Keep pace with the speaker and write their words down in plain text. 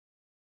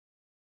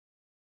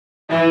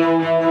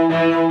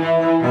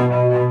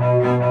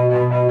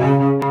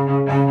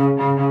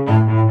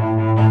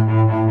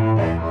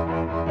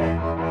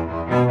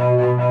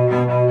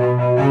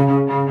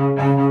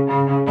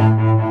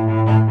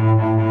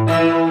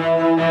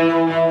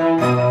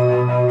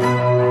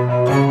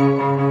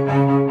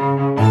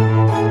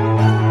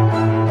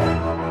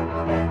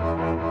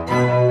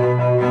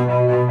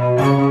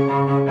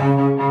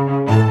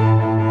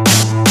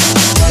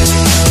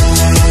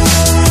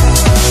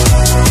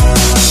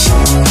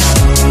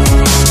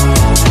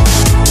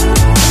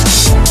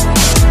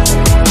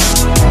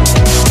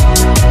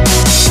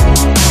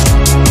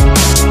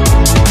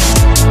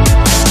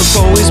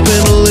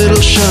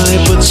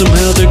But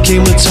somehow there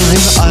came a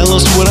time I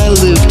lost what I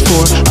lived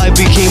for. I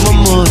became a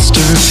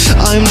monster.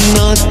 I'm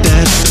not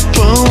that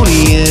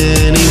phony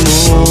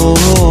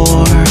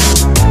anymore.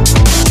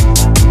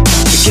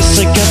 I guess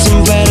I got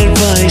some bad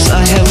advice.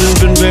 I haven't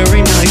been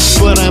very nice,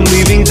 but I'm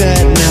leaving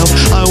that now.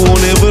 I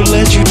won't ever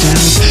let you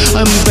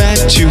down. I'm back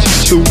to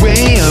the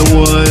way I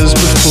was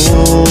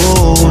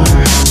before.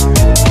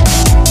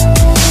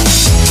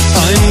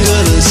 I'm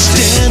gonna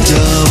stand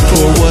up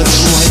for what's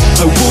right.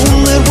 I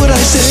won't let what I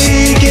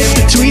say get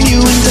between you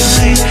and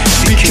I,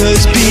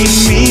 because being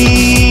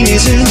mean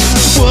isn't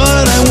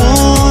what I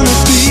wanna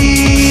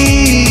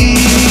be.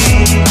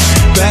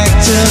 Back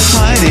to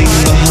hiding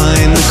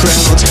behind the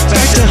crowds,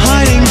 back to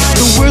hiding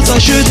the words I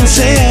shouldn't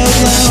say out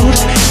loud,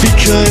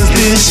 because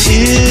this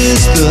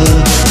is the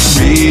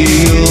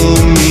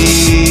real me.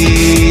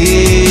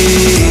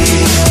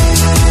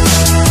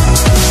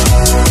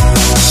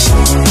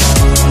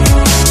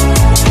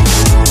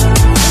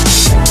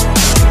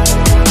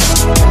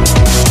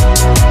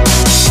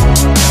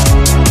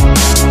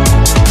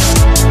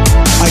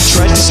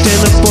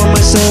 Stand up for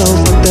myself,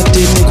 but that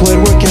didn't quite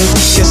work out.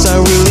 Guess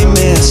I really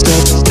messed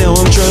up. Now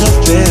I'm trying to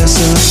fess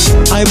up.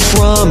 I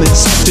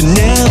promise to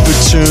never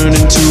turn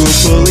into a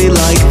bully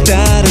like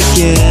that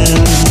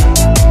again.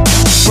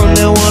 From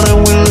now on I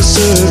will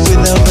assert,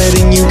 without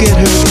letting you get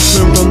hurt.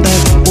 Learn from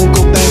that, won't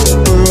go back.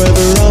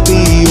 Forever I'll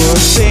be your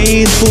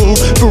faithful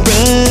friend.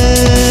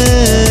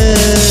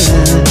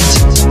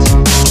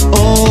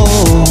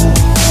 Oh,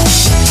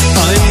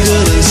 I'm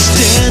gonna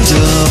stand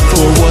up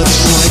for what's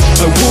right.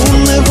 I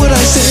won't let what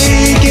I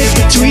say get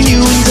between you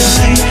and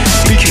I,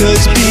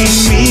 because being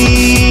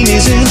mean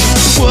isn't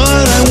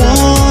what I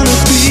wanna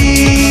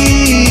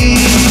be.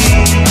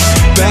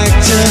 Back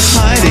to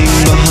hiding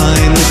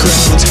behind the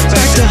crowds,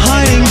 back to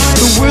hiding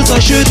the words I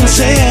shouldn't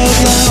say out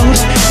loud,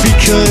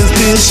 because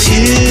this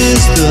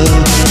is the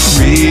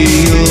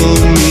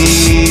real me.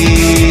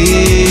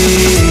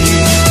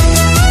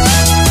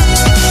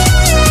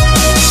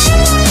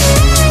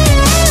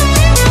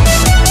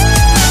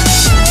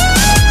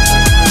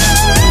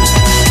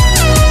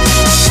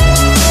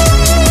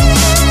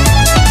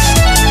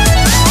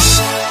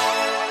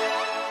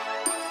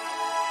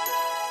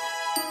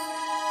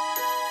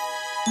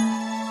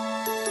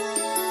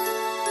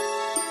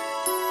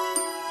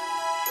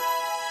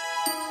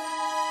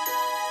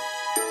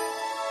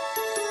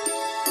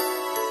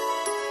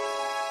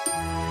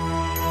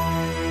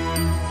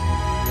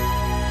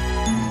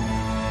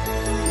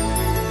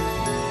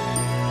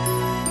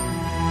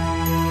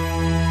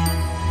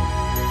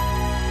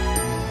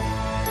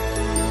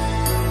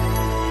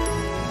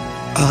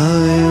 I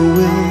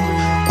will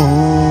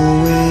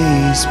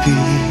always be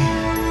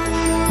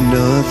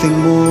nothing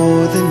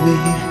more than me.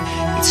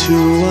 It's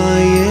who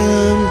I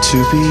am to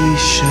be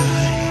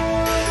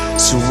shy,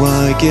 so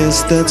I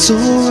guess that's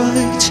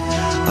alright.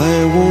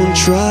 I won't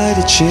try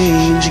to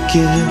change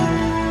again.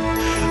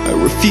 I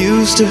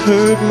refuse to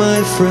hurt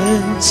my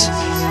friends.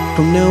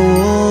 From now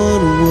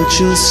on what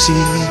you'll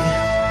see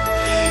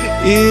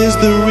is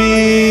the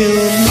real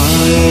me.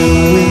 I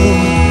will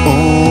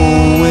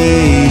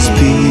always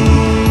be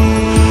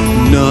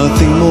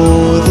nothing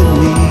more than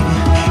me.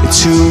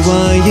 It's who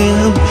I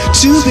am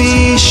to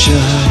be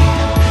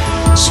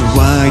shy, so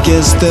I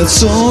guess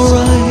that's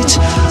alright.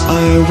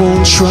 I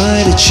won't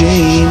try to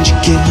change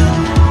again.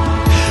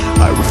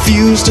 I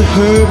refuse to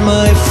hurt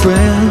my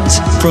friends.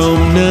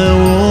 From now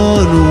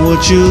on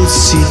what you'll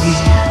see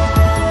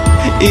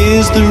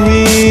is the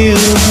real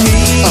me.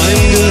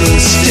 I'm gonna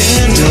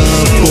stand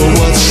up for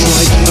what's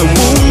right. I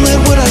won't let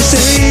what I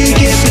say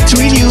get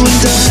between you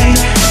and I,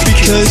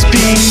 because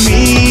being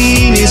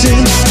mean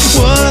isn't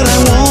what I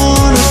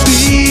wanna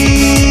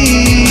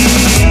be.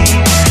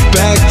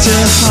 Back to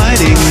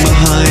hiding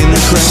behind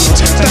the crowds,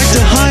 back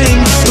to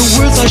hiding the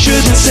words I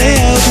shouldn't say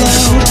out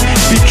loud,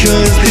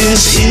 because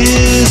this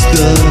is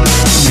the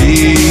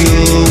real